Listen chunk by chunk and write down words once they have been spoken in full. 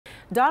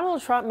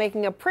Donald Trump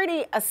making a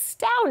pretty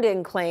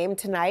astounding claim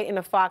tonight in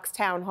a Fox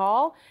town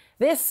hall.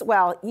 This,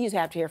 well, you just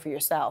have to hear for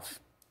yourself.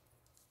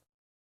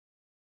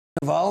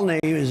 Navalny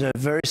is a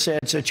very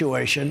sad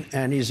situation,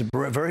 and he's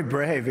very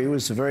brave. He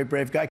was a very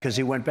brave guy because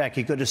he went back.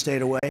 He could have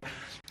stayed away.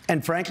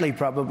 And frankly,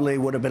 probably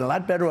would have been a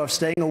lot better off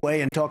staying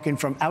away and talking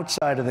from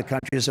outside of the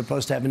country as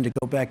opposed to having to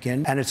go back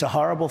in. And it's a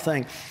horrible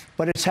thing.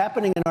 But it's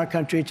happening in our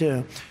country,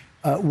 too.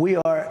 We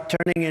are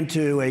turning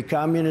into a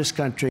communist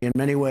country in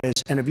many ways.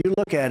 And if you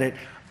look at it,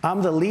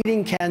 I'm the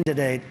leading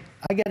candidate.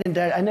 I get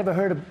indicted. I never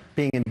heard of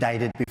being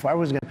indicted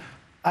before.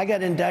 I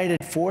got indicted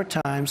 4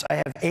 times. I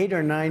have 8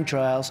 or 9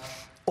 trials.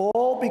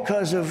 All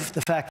because of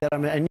the fact that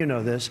I'm, and you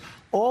know this,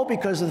 all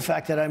because of the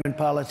fact that I'm in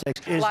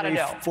politics. Is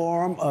a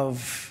form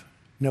of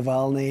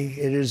Navalny.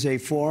 It is a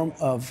form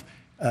of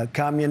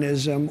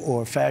communism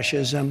or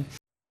fascism.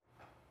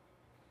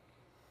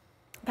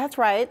 That's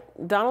right.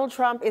 Donald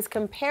Trump is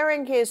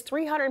comparing his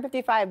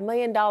 $355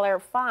 million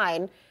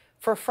fine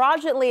for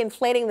fraudulently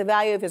inflating the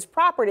value of his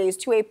properties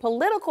to a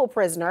political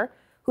prisoner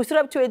who stood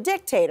up to a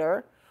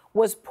dictator,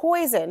 was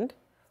poisoned,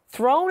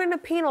 thrown in a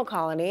penal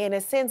colony, and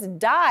has since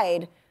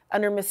died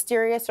under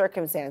mysterious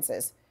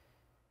circumstances.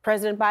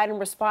 President Biden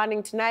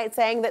responding tonight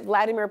saying that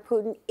Vladimir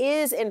Putin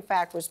is in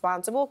fact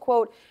responsible.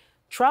 Quote,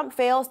 Trump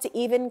fails to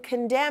even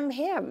condemn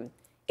him.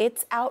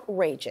 It's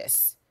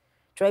outrageous.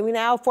 Joining me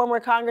now,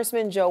 former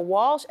Congressman Joe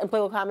Walsh and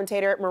political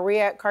commentator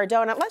Maria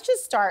Cardona. Let's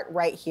just start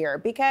right here,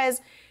 because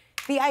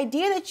the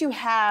idea that you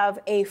have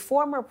a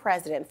former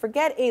president,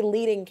 forget a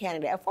leading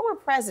candidate, a former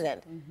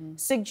president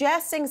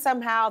suggesting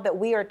somehow that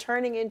we are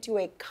turning into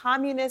a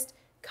communist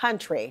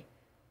country,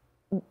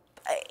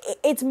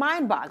 it's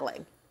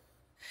mind-boggling.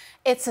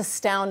 It's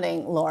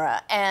astounding,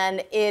 Laura,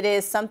 and it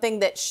is something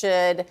that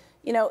should,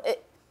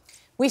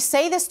 we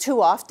say this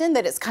too often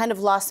that it's kind of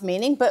lost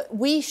meaning, but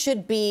we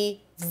should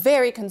be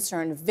very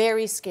concerned,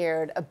 very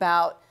scared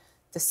about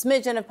the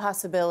smidgen of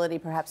possibility,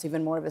 perhaps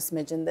even more of a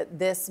smidgen, that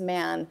this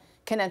man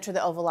can enter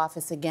the Oval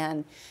Office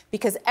again,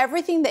 because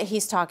everything that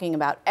he's talking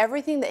about,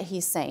 everything that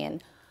he's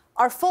saying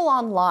are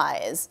full-on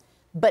lies.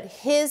 But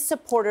his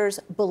supporters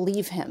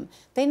believe him.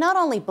 They not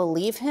only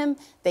believe him,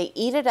 they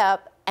eat it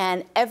up.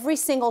 And every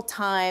single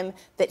time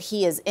that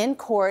he is in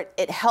court,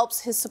 it helps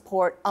his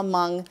support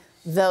among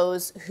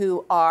those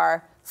who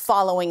are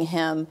following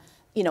him,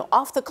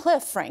 off the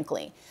cliff,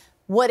 frankly.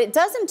 What it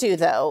doesn't do,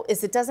 though,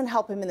 is it doesn't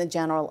help him in the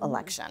general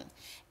election.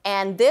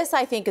 And this,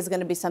 I think, is going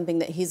to be something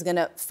that he's going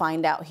to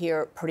find out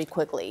here pretty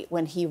quickly.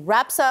 When he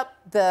wraps up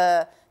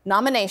the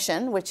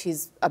nomination, which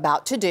he's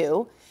about to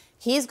do,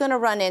 he's going to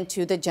run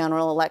into the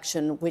general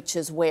election, which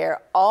is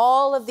where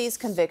all of these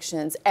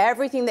convictions,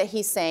 everything that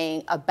he's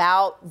saying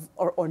about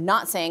or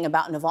not saying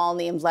about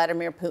Navalny and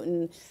Vladimir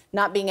Putin,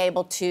 not being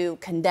able to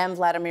condemn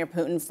Vladimir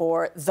Putin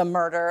for the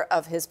murder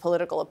of his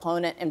political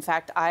opponent. In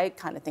fact, I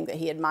kind of think that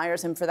he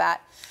admires him for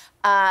that.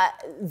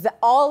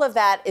 All of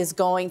that is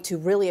going to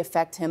really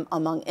affect him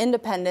among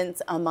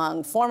independents,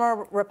 among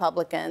former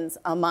Republicans,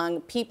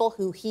 among people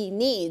who he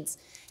needs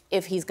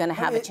if he's going to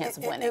have a chance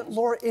of winning.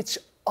 Laura, it's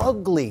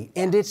ugly.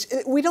 And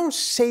we don't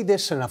say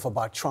this enough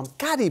about Trump.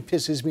 God, he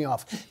pisses me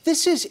off.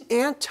 This is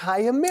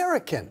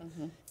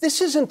anti-American. This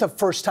isn't the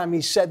first time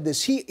he said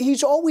this.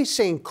 He's always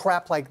saying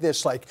crap like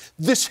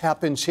this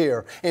happens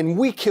here, and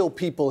we kill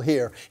people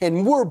here,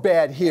 and we're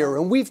bad here,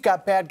 and we've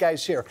got bad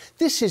guys here.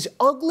 This is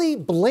ugly,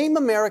 blame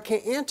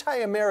America,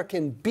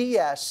 anti-American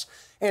BS.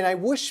 And I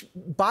wish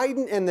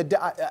Biden and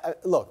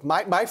look,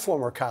 my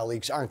former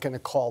colleagues aren't going to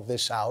call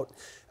this out.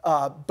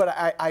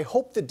 But I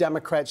hope the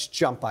Democrats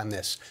jump on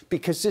this,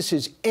 because this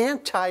is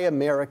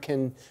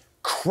anti-American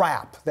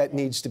crap that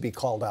needs to be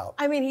called out.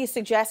 I mean, he's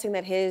suggesting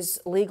that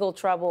his legal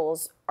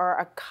troubles are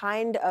a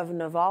kind of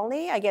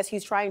Navalny. I guess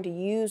he's trying to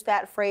use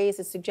that phrase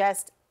to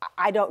suggest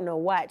I don't know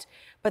what.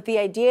 But the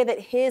idea that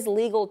his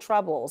legal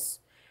troubles,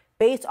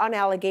 based on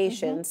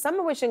allegations, some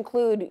of which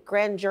include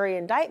grand jury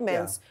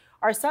indictments,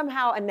 are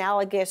somehow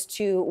analogous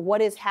to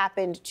what has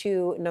happened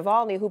to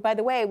Navalny, who, by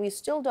the way, we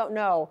still don't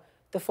know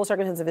the full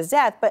circumstances of his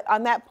death. But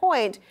on that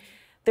point,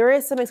 there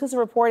is some exclusive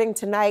reporting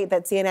tonight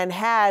that CNN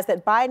has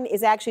that Biden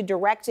is actually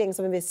directing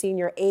some of his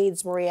senior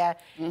aides, Maria,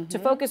 to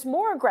focus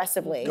more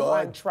aggressively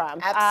on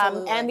Trump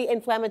and the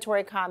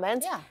inflammatory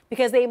comments,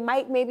 because they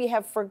might maybe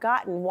have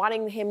forgotten,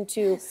 wanting him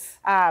to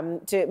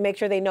make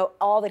sure they know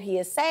all that he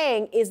is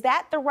saying. Is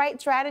that the right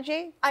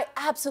strategy? I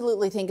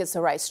absolutely think it's the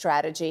right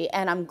strategy,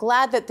 and I'm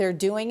glad that they're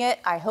doing it.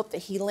 I hope that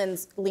he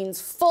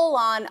leans full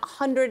on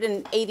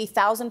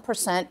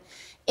 180,000%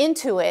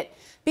 into it,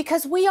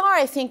 because we are,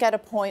 I think, at a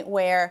point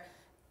where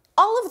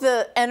all of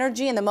the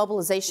energy and the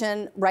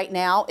mobilization right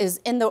now is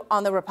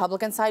on the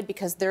Republican side,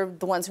 because they're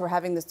the ones who are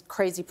having this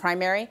crazy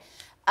primary.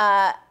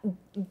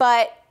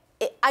 But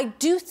I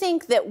do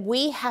think that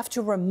we have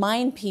to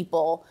remind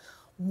people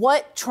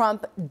what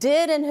Trump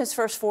did in his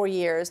first 4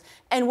 years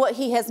and what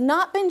he has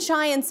not been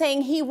shy in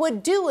saying he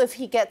would do if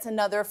he gets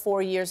another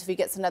 4 years, if he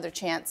gets another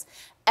chance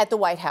at the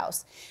White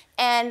House.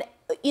 And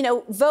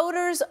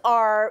voters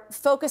are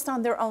focused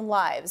on their own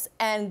lives,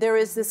 and there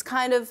is this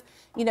kind of,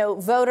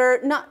 voter,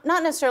 not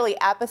necessarily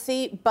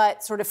apathy,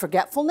 but sort of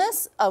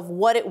forgetfulness of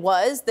what it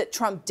was that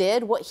Trump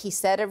did, what he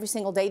said every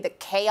single day, the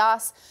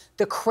chaos,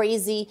 the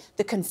crazy,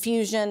 the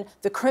confusion,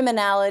 the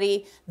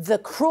criminality, the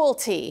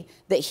cruelty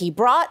that he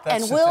brought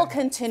and will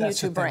continue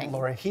to bring.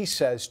 Laura, he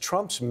says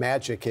Trump's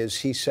magic is,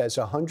 he says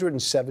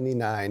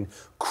 179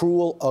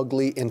 cruel,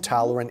 ugly,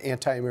 intolerant,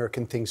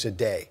 anti-American things a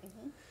day.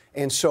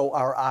 And so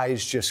our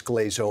eyes just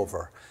glaze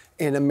over.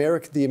 And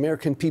the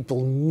American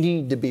people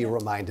need to be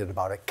reminded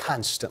about it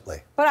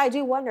constantly. But I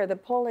do wonder, the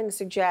polling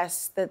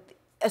suggests that,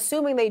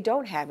 assuming they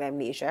don't have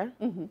amnesia,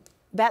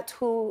 that's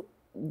who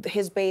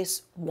his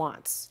base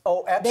wants.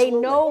 Oh, absolutely. They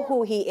know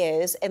who he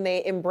is and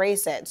they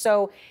embrace it.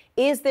 So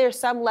is there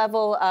some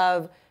level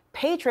of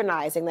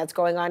patronizing that's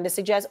going on to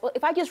suggest, well,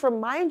 if I just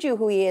remind you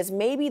who he is,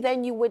 maybe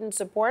then you wouldn't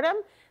support him?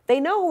 They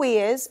know who he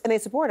is and they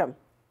support him.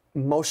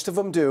 Most of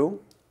them do.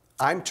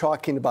 I'm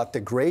talking about the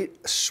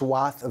great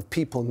swath of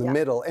people in the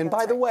middle. And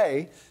by the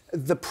way,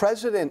 the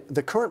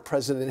current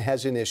president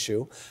has an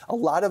issue. A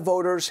lot of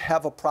voters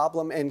have a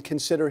problem and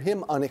consider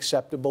him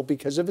unacceptable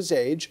because of his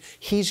age.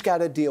 He's got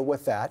to deal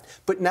with that.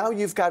 But now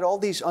you've got all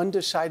these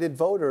undecided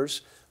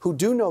voters who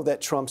do know that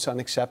Trump's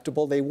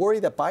unacceptable. They worry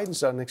that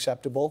Biden's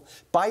unacceptable.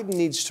 Biden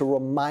needs to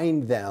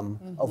remind them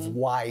of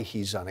why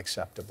he's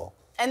unacceptable.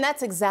 And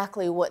that's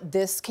exactly what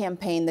this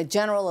campaign, the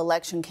general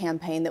election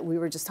campaign that we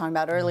were just talking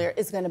about earlier,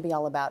 is going to be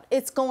all about.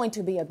 It's going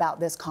to be about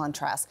this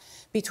contrast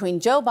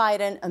between Joe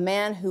Biden, a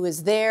man who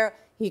is there,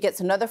 he gets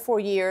another 4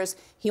 years,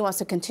 he wants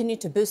to continue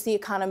to boost the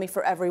economy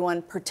for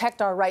everyone,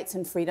 protect our rights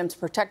and freedoms,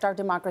 protect our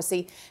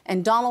democracy,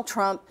 and Donald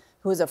Trump,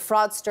 who is a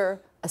fraudster,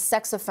 a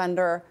sex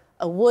offender,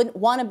 a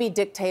wannabe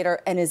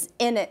dictator, and is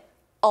in it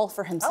all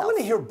for himself. I want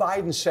to hear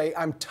Biden say,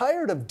 I'm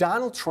tired of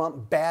Donald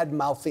Trump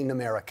bad-mouthing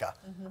America.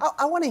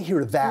 I want to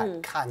hear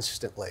that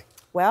constantly.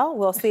 Well,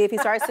 we'll see if he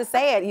starts to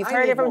say it. You've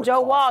heard it from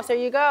Joe Walsh. There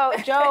you go.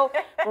 Joe,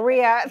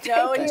 Maria,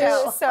 thank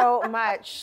you so much.